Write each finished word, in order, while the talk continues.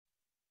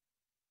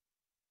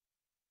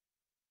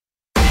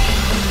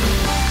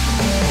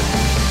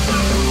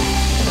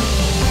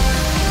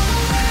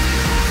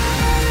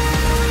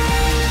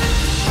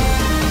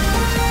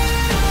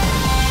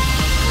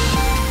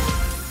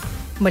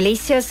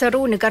Malaysia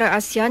seru negara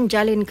ASEAN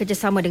jalin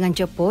kerjasama dengan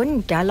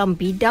Jepun dalam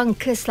bidang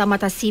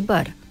keselamatan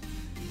siber.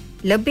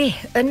 Lebih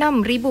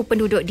 6,000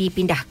 penduduk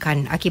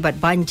dipindahkan akibat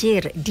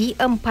banjir di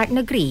 4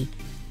 negeri.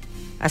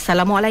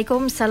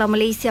 Assalamualaikum, salam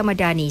Malaysia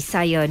Madani.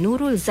 Saya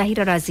Nurul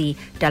Zahira Razi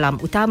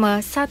dalam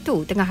Utama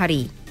 1 Tengah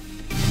Hari.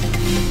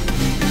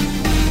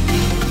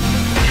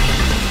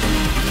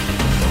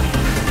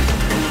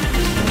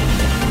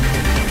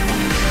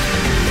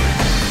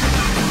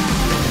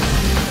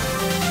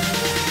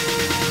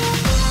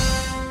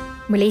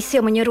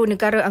 Malaysia menyeru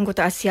negara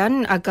anggota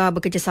ASEAN agar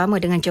bekerjasama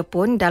dengan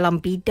Jepun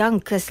dalam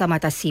bidang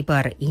keselamatan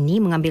siber.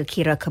 Ini mengambil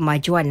kira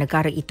kemajuan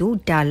negara itu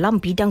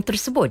dalam bidang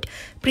tersebut.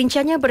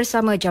 Perinciannya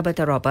bersama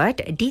Jabatan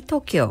Robert di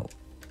Tokyo.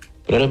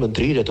 Perdana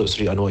Menteri Datuk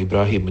Seri Anwar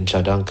Ibrahim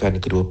mencadangkan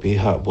kedua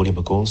pihak boleh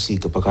berkongsi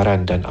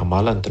kepakaran dan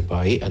amalan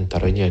terbaik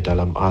antaranya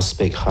dalam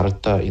aspek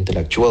harta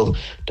intelektual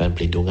dan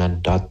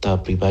pelindungan data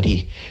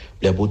pribadi.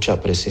 Beliau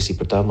berucap pada sesi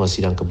pertama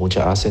sidang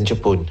kemuncak ASEAN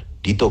Jepun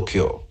di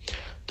Tokyo.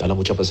 Dalam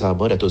ucapan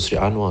sama, Datuk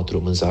Seri Anwar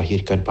turut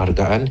menzahirkan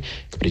penghargaan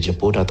kepada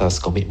Jepun atas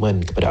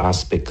komitmen kepada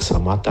aspek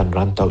keselamatan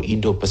rantau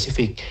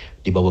Indo-Pasifik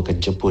dibawakan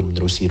Jepun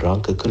menerusi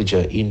rangka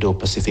kerja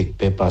Indo-Pasifik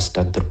bebas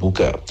dan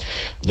terbuka.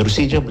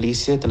 Menerusinya,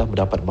 Malaysia telah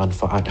mendapat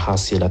manfaat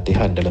hasil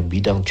latihan dalam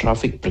bidang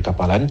trafik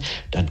perkapalan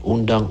dan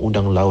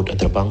undang-undang laut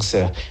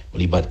antarabangsa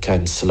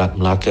melibatkan Selat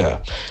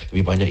Melaka.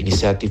 Lebih banyak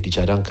inisiatif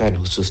dicadangkan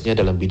khususnya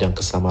dalam bidang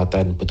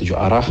keselamatan petunjuk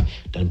arah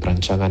dan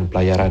perancangan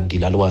pelayaran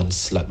di laluan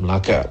Selat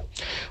Melaka.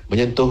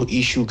 Menyentuh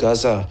isu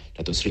Gaza,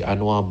 Datuk Seri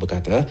Anwar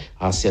berkata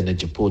ASEAN dan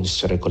Jepun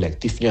secara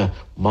kolektifnya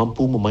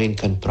mampu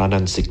memainkan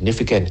peranan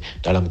signifikan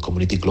dalam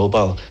komuniti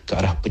global ke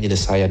arah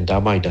penyelesaian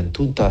damai dan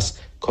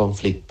tuntas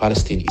konflik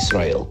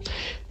Palestin-Israel.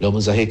 Beliau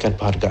menzahirkan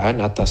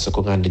penghargaan atas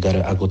sokongan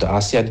negara anggota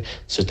ASEAN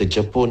serta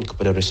Jepun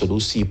kepada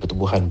Resolusi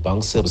Pertubuhan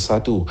Bangsa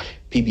Bersatu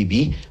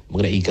PBB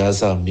mengenai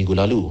Gaza minggu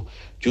lalu.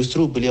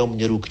 Justru beliau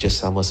menyeru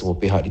kerjasama semua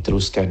pihak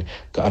diteruskan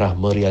ke arah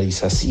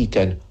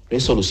merealisasikan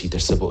resolusi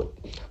tersebut.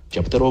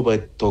 Jabatan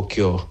Robert,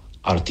 Tokyo,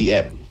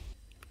 RTM.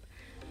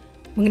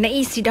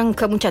 Mengenai sidang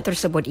kemuncak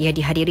tersebut, ia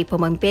dihadiri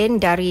pemimpin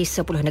dari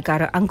 10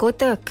 negara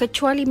anggota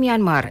kecuali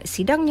Myanmar.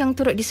 Sidang yang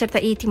turut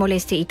disertai Timor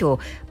Leste itu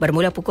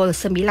bermula pukul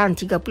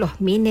 9.30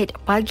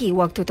 pagi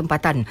waktu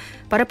tempatan.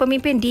 Para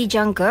pemimpin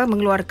dijangka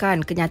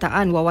mengeluarkan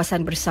kenyataan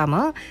wawasan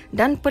bersama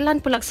dan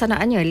pelan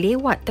pelaksanaannya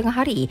lewat tengah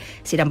hari.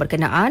 Sidang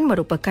berkenaan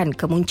merupakan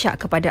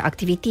kemuncak kepada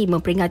aktiviti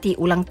memperingati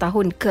ulang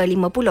tahun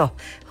ke-50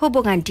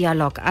 hubungan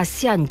dialog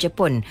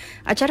ASEAN-Jepun.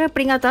 Acara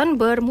peringatan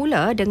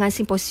bermula dengan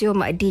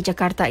simposium di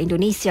Jakarta,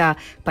 Indonesia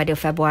pada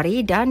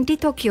Februari dan di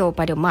Tokyo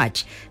pada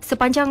Mac.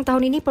 Sepanjang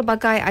tahun ini,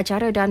 pelbagai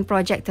acara dan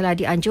projek telah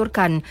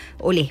dianjurkan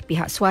oleh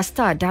pihak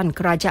swasta dan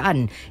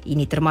kerajaan.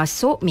 Ini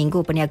termasuk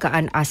Minggu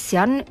Perniagaan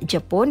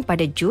ASEAN-Jepun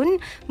pada Jun,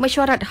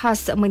 Mesyuarat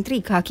Khas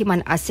Menteri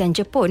Kehakiman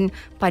ASEAN-Jepun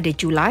pada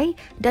Julai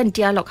dan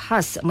Dialog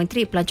Khas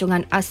Menteri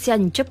Pelancongan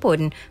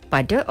ASEAN-Jepun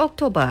pada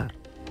Oktober.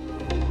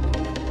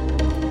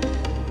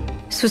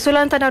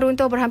 Susulan tanah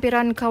runtuh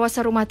berhampiran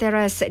kawasan rumah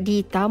teras di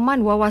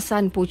Taman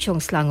Wawasan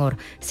Puchong, Selangor.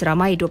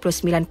 Seramai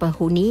 29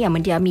 penghuni yang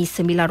mendiami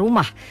 9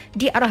 rumah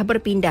diarah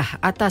berpindah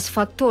atas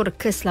faktor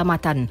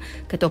keselamatan.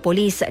 Ketua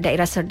Polis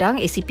Daerah Serdang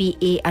ACP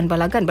A.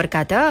 Anbalagan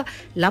berkata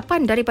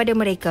 8 daripada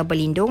mereka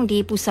berlindung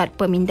di Pusat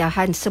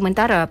Pemindahan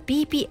Sementara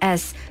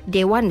PPS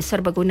Dewan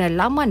Serbaguna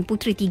Laman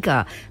Puteri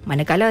 3,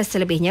 manakala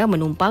selebihnya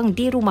menumpang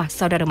di rumah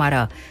saudara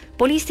mara.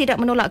 Polis tidak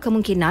menolak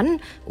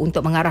kemungkinan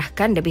untuk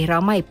mengarahkan lebih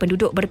ramai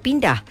penduduk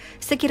berpindah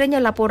sekiranya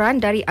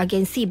laporan dari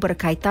agensi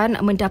berkaitan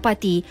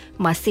mendapati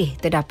masih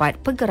terdapat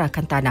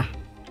pergerakan tanah.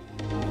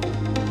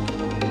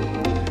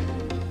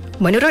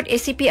 Menurut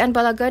ACP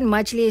Anbalagan,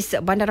 Majlis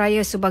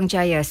Bandaraya Subang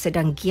Jaya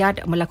sedang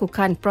giat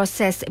melakukan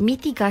proses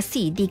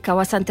mitigasi di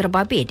kawasan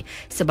terbabit.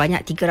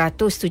 Sebanyak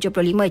 375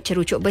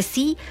 cerucuk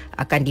besi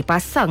akan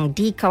dipasang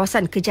di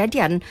kawasan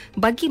kejadian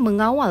bagi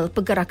mengawal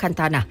pergerakan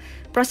tanah.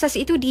 Proses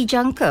itu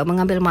dijangka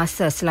mengambil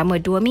masa selama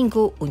 2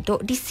 minggu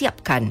untuk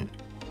disiapkan.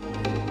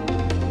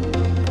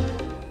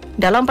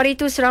 Dalam pada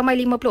itu, seramai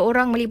 50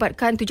 orang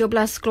melibatkan 17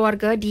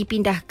 keluarga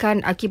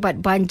dipindahkan akibat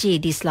banjir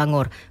di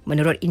Selangor.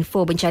 Menurut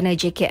info bencana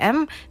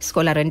JKM,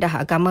 Sekolah Rendah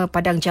Agama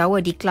Padang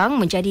Jawa di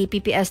Klang menjadi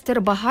PPS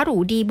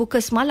terbaharu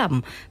dibuka semalam,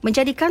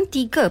 menjadikan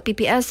 3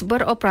 PPS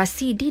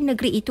beroperasi di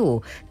negeri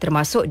itu,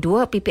 termasuk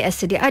 2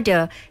 PPS sedia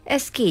ada,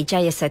 SK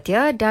Jaya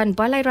Setia dan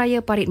Balai Raya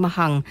Parit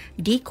Mahang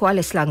di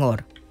Kuala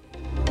Selangor.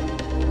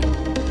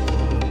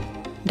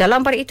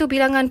 Dalam pada itu,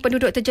 bilangan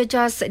penduduk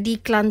terjejas di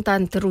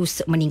Kelantan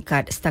terus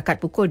meningkat. Setakat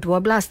pukul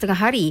 12 tengah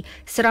hari,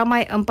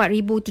 seramai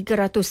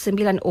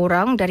 4,309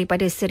 orang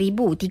daripada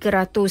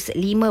 1,355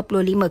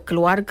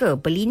 keluarga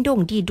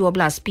berlindung di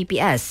 12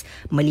 PPS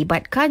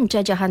melibatkan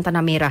Jajahan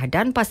Tanah Merah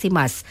dan Pasir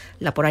Mas.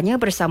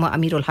 Laporannya bersama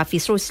Amirul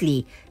Hafiz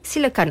Rosli.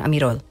 Silakan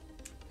Amirul.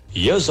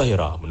 Ya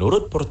Zahira,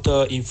 menurut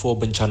Portal Info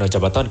Bencana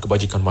Jabatan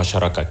Kebajikan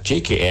Masyarakat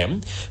JKM,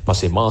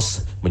 Pasir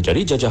Mas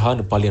menjadi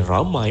jajahan paling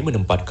ramai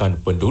menempatkan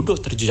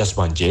penduduk terjejas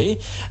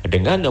banjir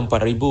dengan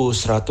 4,109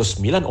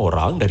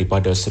 orang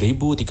daripada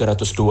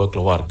 1,302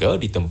 keluarga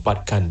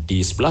ditempatkan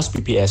di 11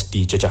 PPS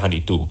di jajahan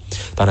itu.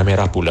 Tanah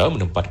Merah pula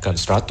menempatkan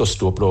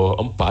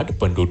 124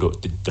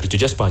 penduduk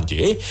terjejas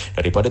banjir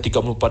daripada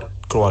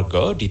 34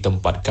 keluarga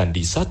ditempatkan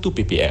di 1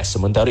 PPS.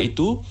 Sementara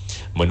itu,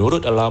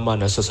 menurut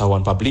laman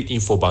Sesawan Public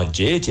Info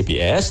Banjir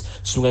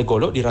JPS, Sungai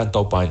Golok di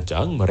Rantau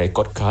Panjang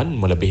merekodkan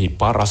melebihi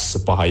paras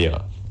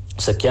bahaya.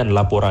 Sekian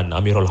laporan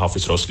Amirul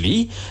Hafiz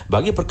Rosli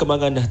bagi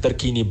perkembangan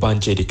terkini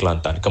banjir di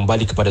Kelantan.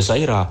 Kembali kepada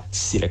Zahira,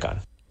 silakan.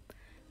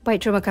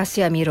 Baik, terima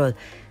kasih Amirul.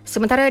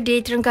 Sementara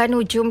di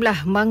Terengganu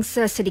jumlah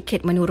mangsa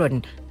sedikit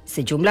menurun.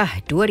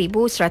 Sejumlah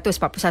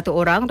 2,141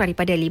 orang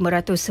daripada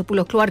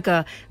 510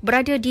 keluarga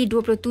berada di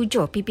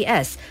 27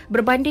 PPS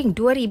berbanding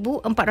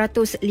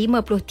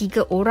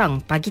 2,453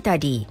 orang pagi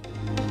tadi.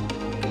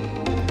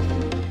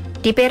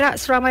 Di Perak,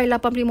 seramai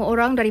 85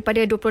 orang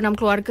daripada 26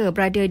 keluarga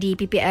berada di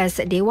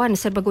PPS Dewan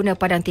Serbaguna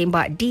Padang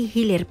Tembak di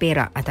Hilir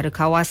Perak. Antara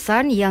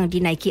kawasan yang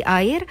dinaiki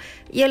air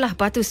ialah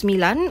Batu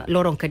 9,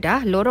 Lorong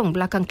Kedah, Lorong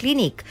Belakang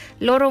Klinik,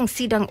 Lorong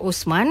Sidang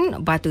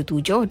Osman, Batu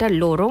 7 dan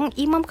Lorong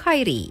Imam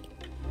Khairi.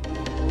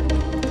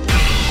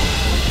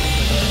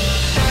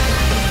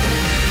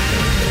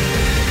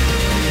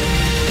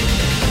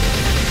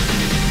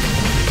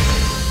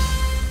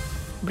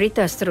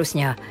 Berita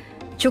seterusnya.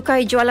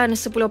 Cukai jualan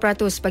 10%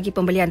 bagi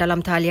pembelian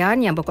dalam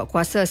talian yang berkuat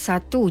kuasa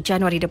 1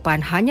 Januari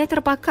depan hanya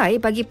terpakai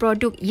bagi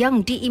produk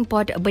yang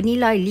diimport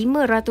bernilai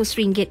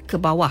RM500 ke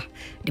bawah.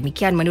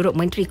 Demikian menurut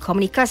Menteri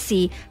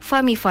Komunikasi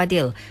Fahmi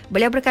Fadil.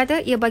 Beliau berkata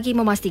ia bagi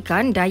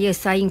memastikan daya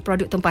saing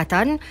produk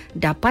tempatan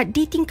dapat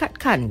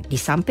ditingkatkan. Di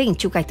samping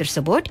cukai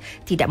tersebut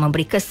tidak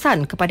memberi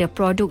kesan kepada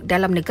produk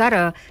dalam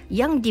negara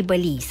yang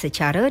dibeli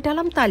secara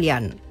dalam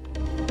talian.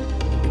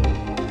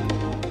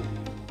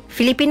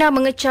 Filipina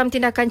mengecam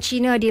tindakan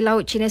China di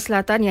Laut China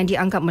Selatan yang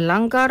dianggap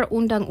melanggar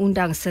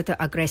undang-undang serta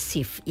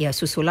agresif. Ia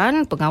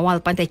susulan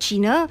pengawal pantai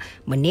China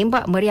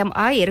menembak meriam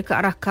air ke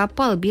arah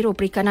kapal Biro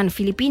Perikanan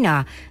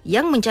Filipina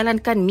yang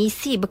menjalankan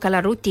misi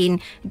berkala rutin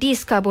di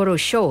Scarborough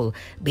Shoal.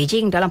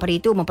 Beijing dalam pada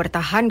itu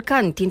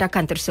mempertahankan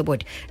tindakan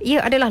tersebut.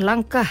 Ia adalah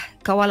langkah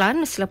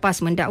kawalan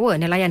selepas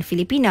mendakwa nelayan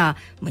Filipina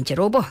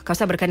menceroboh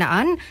kawasan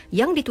berkenaan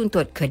yang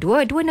dituntut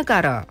kedua-dua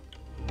negara.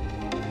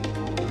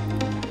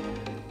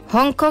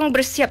 Hong Kong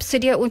bersiap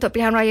sedia untuk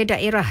pilihan raya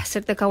daerah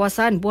serta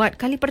kawasan buat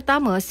kali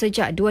pertama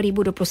sejak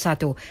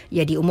 2021.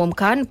 Ia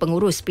diumumkan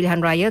pengurus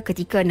pilihan raya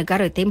ketika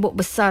negara tembok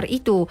besar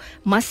itu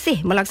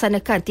masih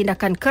melaksanakan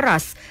tindakan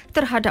keras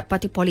terhadap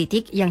parti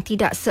politik yang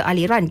tidak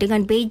sealiran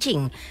dengan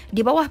Beijing.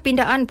 Di bawah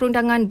pindaan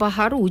perundangan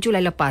baharu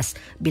Julai lepas,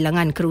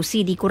 bilangan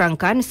kerusi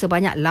dikurangkan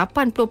sebanyak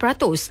 80%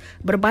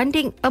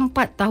 berbanding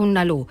 4 tahun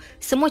lalu.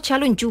 Semua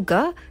calon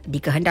juga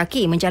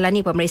dikehendaki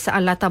menjalani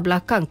pemeriksaan latar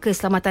belakang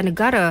keselamatan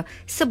negara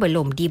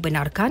sebelum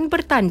dibenarkan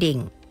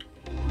bertanding.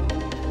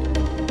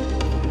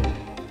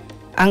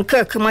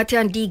 Angka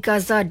kematian di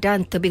Gaza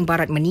dan Tebing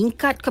Barat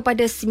meningkat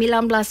kepada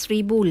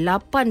 19,088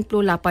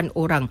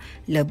 orang,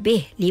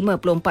 lebih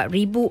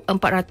 54,450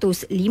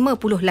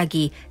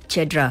 lagi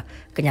cedera.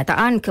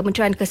 Kenyataan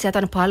Kementerian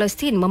Kesihatan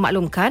Palestin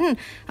memaklumkan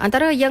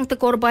antara yang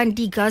terkorban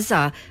di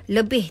Gaza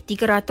lebih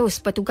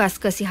 300 petugas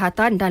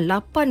kesihatan dan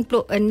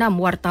 86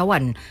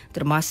 wartawan,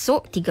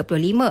 termasuk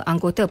 35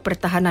 anggota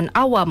pertahanan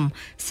awam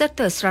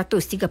serta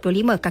 135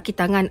 kaki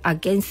tangan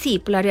agensi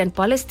pelarian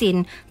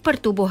Palestin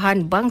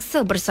Pertubuhan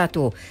Bangsa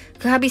Bersatu.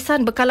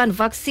 Kehabisan bekalan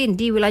vaksin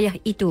di wilayah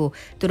itu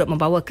turut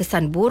membawa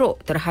kesan buruk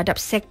terhadap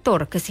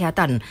sektor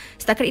kesihatan.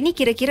 Setakat ini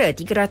kira-kira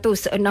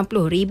 360,000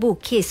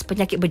 kes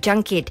penyakit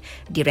berjangkit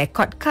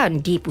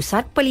direkodkan di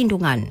pusat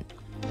pelindungan.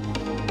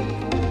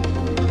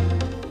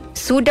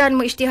 Sudan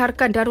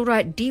mengisytiharkan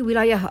darurat di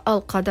wilayah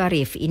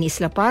Al-Qadarif. Ini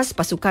selepas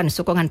pasukan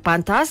sokongan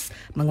pantas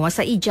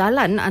menguasai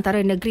jalan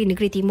antara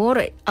negeri-negeri timur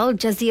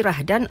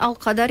Al-Jazirah dan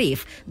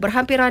Al-Qadarif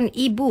berhampiran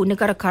ibu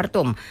negara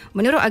Khartoum.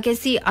 Menurut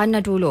agensi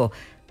Anadolu,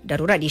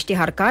 darurat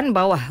diisytiharkan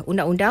bawah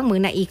undang-undang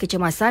mengenai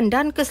kecemasan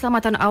dan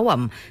keselamatan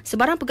awam.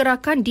 Sebarang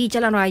pergerakan di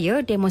jalan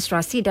raya,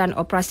 demonstrasi dan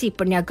operasi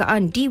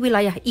perniagaan di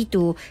wilayah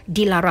itu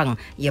dilarang.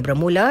 Ia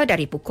bermula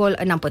dari pukul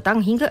 6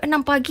 petang hingga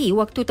 6 pagi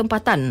waktu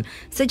tempatan.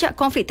 Sejak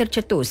konflik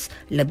tercetus,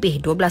 lebih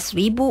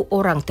 12,000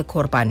 orang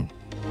terkorban.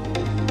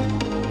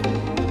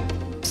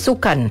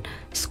 Sukan.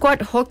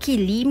 Skuad hoki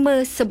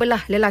 5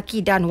 sebelah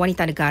lelaki dan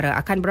wanita negara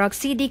akan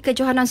beraksi di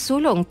kejohanan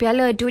sulung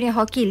Piala Dunia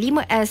Hoki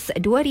 5S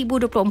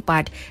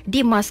 2024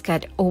 di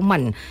Muscat,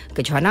 Oman.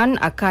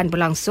 Kejohanan akan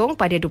berlangsung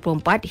pada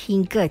 24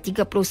 hingga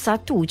 31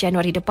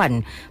 Januari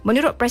depan.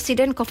 Menurut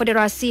Presiden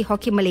Konfederasi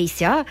Hoki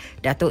Malaysia,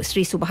 Datuk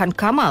Seri Subhan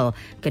Kamal,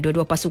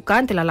 kedua-dua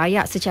pasukan telah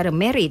layak secara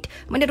merit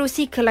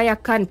menerusi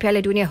kelayakan Piala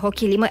Dunia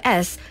Hoki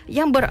 5S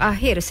yang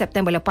berakhir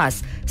September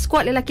lepas.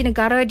 Skuad lelaki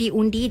negara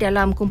diundi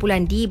dalam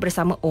kumpulan D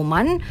bersama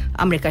Oman,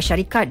 Amerika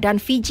Syarikat dan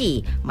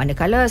Fiji,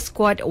 manakala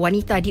skuad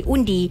wanita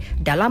diundi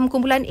dalam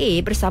kumpulan A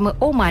bersama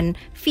Oman,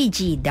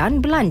 Fiji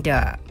dan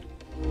Belanda.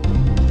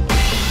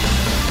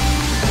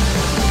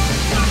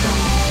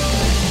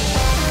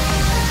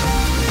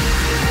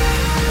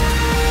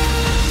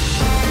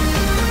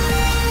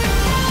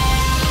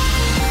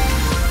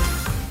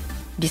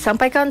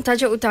 Disampaikan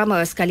tajuk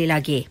utama sekali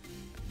lagi.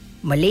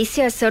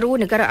 Malaysia seru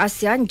negara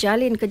ASEAN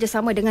jalin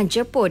kerjasama dengan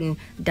Jepun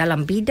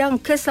dalam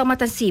bidang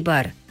keselamatan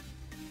siber.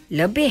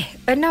 Lebih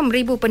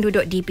 6,000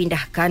 penduduk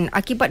dipindahkan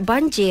akibat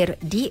banjir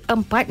di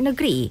 4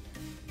 negeri.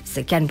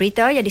 Sekian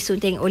berita yang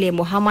disunting oleh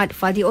Muhammad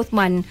Fadhi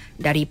Othman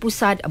dari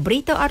Pusat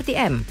Berita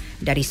RTM.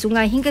 Dari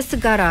sungai hingga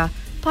segara,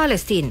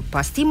 Palestin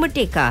pasti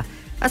merdeka.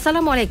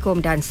 Assalamualaikum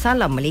dan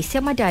salam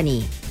Malaysia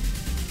Madani.